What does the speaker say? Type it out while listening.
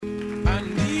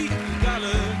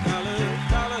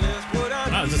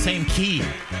same key.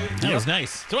 That was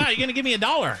nice. So, you're going to give me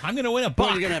 $1. I'm going to win $1. Well,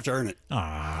 you're going to have to earn it.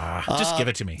 Just give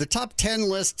it to me. The top 10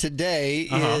 list today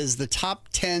is the top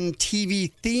 10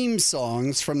 TV theme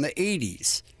songs from the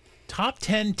 80s. Top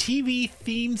 10 TV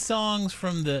theme songs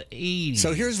from the 80s.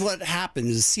 So here's what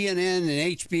happens. CNN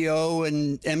and HBO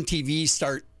and MTV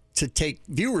start to take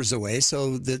viewers away.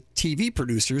 So the TV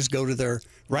producers go to their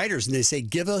writers and they say,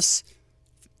 give us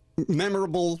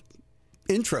memorable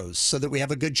intros so that we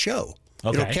have a good show.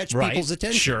 Okay, It'll catch people's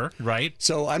attention. Sure, right.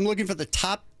 So I'm looking for the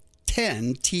top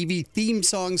 10 TV theme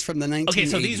songs from the 1980s. Okay,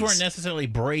 so these weren't necessarily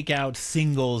breakout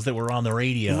singles that were on the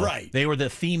radio. Right. They were the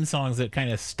theme songs that kind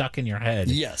of stuck in your head.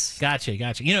 Yes. Gotcha.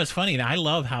 You know, it's funny. I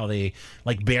love how they,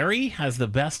 like, Barry has the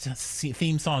best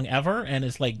theme song ever, and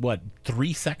it's like, what,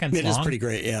 3 seconds long? It is pretty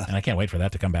great, yeah. And I can't wait for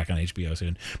that to come back on HBO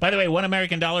soon. By the way, $1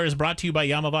 American is brought to you by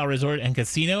Yamava Resort and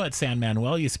Casino at San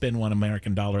Manuel. You spend $1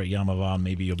 American at Yamava, and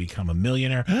maybe you'll become a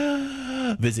millionaire.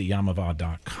 Visit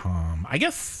Yamava.com. I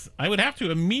guess I would have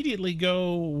to immediately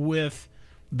go with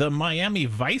the Miami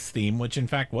Vice theme, which in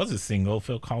fact was a single.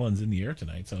 Phil Collins in the air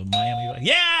tonight. So Miami Vice.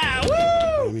 Yeah!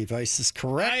 Woo! Miami Vice is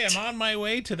correct. I am on my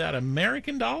way to that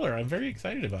American dollar. I'm very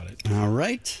excited about it. All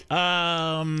right.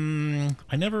 I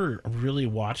never really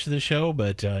watched the show,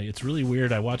 but it's really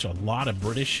weird. I watch a lot of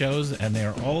British shows, and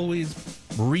they're always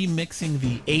remixing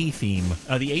the A-Team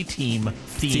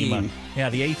theme. Yeah,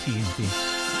 the A-Team theme.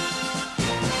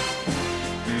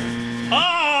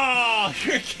 Oh,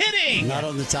 you're kidding! Not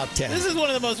on the top 10. This is one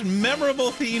of the most memorable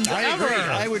themes ever.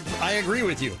 I agree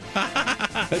with you.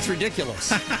 That's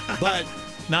ridiculous. But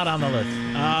not on the list.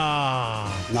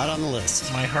 Not on the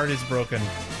list. My heart is broken.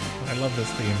 I love this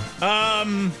theme.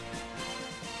 How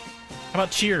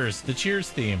about Cheers? The Cheers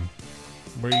theme.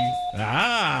 Where you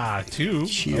 2.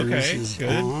 Cheers okay, is good.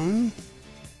 on.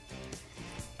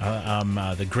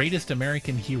 The Greatest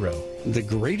American Hero. The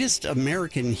Greatest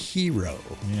American Hero.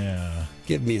 Yeah.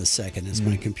 Give me a second as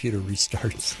my computer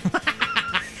restarts.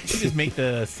 You just make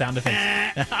the sound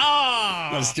effects. Oh!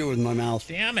 Let's do it with my mouth.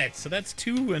 Damn it. So that's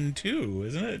 2 and 2,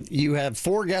 isn't it? You have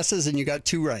 4 guesses and you got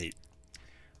 2 right.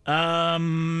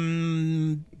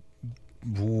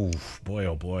 Oof, boy,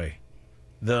 oh boy.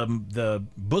 The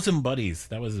Bosom Buddies.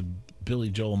 That was Billy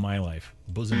Joel My Life.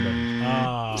 Bosom Buddies.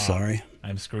 Oh, sorry.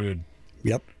 I'm screwed.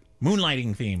 Yep.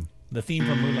 Moonlighting theme. The theme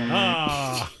from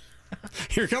Moonlight.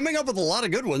 You're coming up with a lot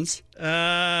of good ones.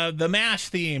 The MASH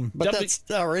theme. But that's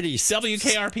already...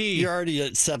 WKRP. You're already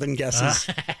at 7 guesses.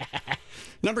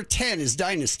 Number 10 is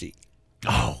Dynasty.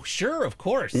 Oh, sure, of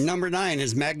course. Number 9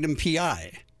 is Magnum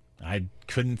P.I. I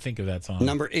couldn't think of that song.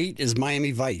 Number 8 is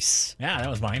Miami Vice. Yeah, that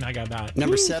was mine. I got that.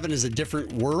 Number 7 is A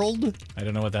Different World. I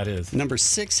don't know what that is. Number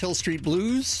 6, Hill Street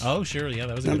Blues. Oh, sure. Yeah,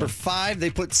 that was a Number good 5, they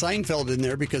put Seinfeld in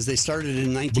there because they started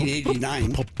in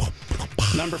 1989.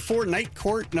 Number 4, Night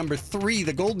Court. Number 3,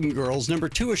 The Golden Girls. Number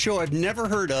 2, a show I've never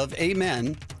heard of,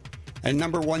 Amen. And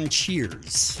number 1,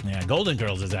 Cheers. Yeah, Golden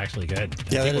Girls is actually good.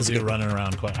 Yeah, that is good. Running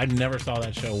around quite. I never saw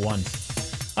that show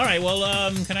once. All right, well,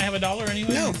 can I have $1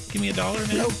 anyway? No. Give me $1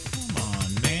 now? Nope. Come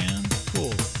on, man.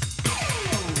 Cool.